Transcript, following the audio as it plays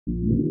I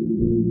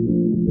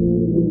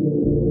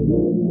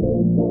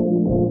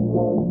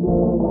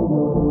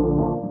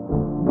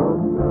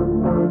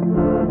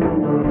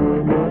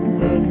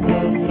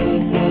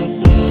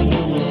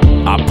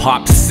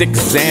popped 6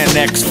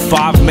 Xanax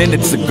 5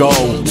 minutes ago.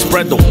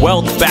 Spread the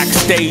wealth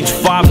backstage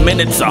 5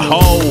 minutes a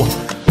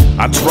hoe.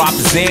 I drop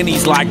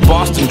Xannies like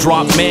Boston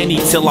drop Manny,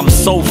 till I'm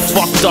so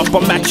fucked up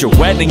I'm at your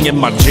wedding in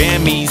my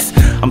jammies.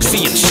 I'm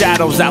seeing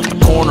shadows out the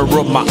corner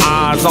of my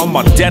eyes. On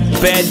my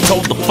deathbed,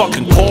 told the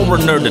fucking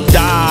coroner to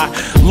die.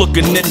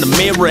 Looking in the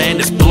mirror and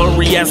it's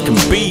blurry as can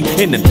be.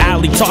 In an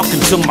alley talking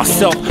to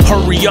myself,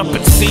 hurry up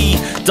and see.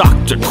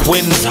 Dr.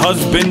 Quinn's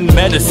husband,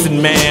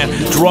 medicine man.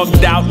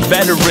 Drugged out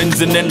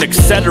veterans in an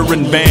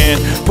Excedrin van.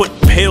 Put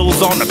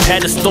pills on a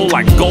pedestal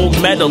like gold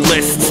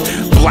medalists.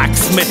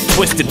 Blacksmith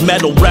twisted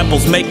metal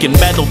rebels making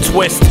metal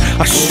twist.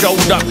 I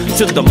showed up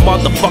to the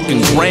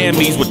motherfucking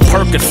Grammys with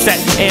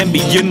Percocet,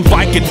 Ambien,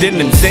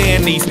 Vicodin and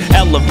Xannies.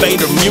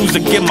 Elevator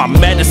music in my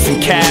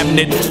medicine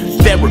cabinet.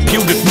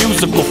 Therapeutic,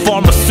 musical,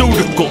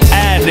 pharmaceutical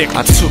addict.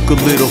 I took a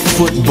little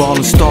football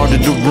and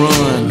started to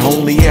run.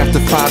 Only after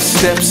 5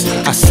 steps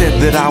I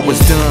said that I was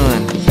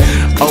done.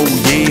 Oh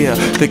yeah,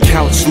 the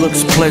couch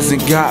looks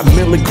pleasant. Got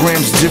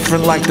milligrams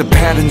different like the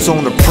patterns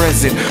on the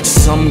present.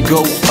 Some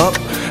go up,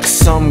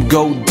 some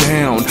go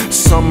down.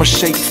 Some are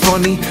shaped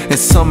funny and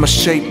some are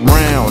shaped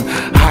round.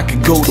 I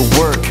could go to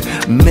work,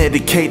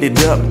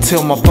 medicated up,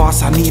 tell my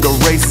boss I need a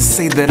raise and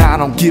say that I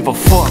don't give a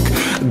fuck.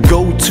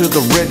 Go to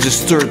the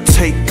register,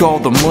 take all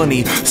the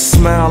money.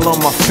 Smile on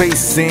my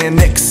face,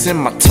 Xanax in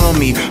my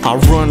tummy. I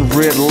run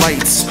red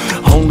lights,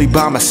 only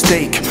by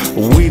mistake.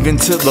 Weaving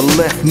to the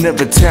left,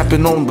 never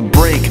tapping on the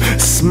brake.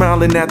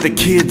 Smiling at the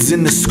kids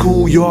in the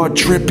schoolyard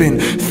tripping.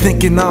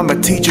 Thinking I'm a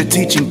teacher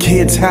teaching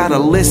kids how to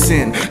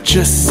listen.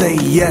 Just say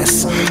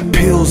yes,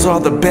 pills are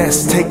the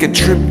best. Take a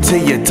trip to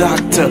your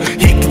doctor,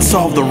 he can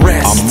solve the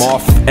rest. I'm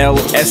off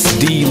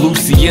LSD,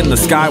 Lucy in the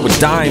sky with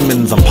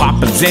diamonds. I'm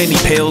popping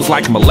Xanny pills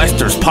like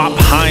molesters pop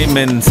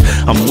hymens.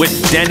 I'm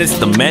with Dennis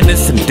the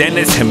Menace and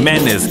Dennis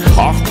Jimenez.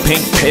 Off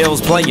pink pills,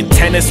 playing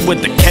tennis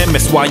with the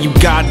chemist. While you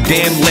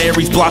goddamn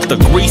Larry's block the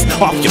grease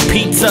off your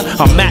pizza.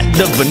 I'm at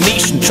the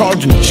Venetian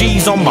charging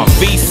G's on my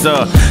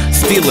Visa.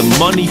 Stealing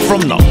money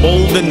from the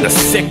old and the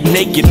sick,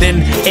 naked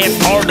in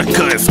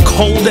Antarctica, as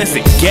cold as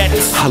it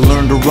gets. I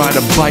learned to ride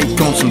a bike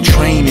on some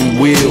training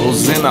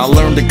wheels, and I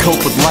learned to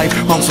cope with life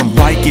on some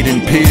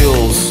Vicodin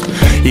pills.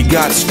 You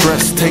got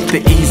stressed, take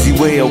the easy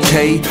way,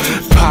 okay?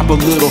 Pop a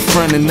little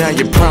friend and now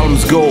your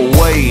problems go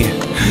away.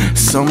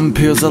 Some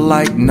pills are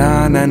like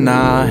nah nah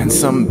nah, and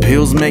some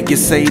pills make you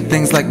say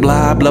things like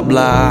blah blah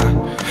blah.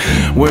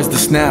 Where's the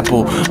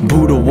Snapple?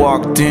 Buddha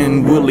walked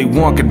in, Willy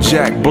Wonka,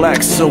 Jack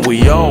Black, so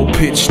we all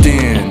pitched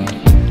in.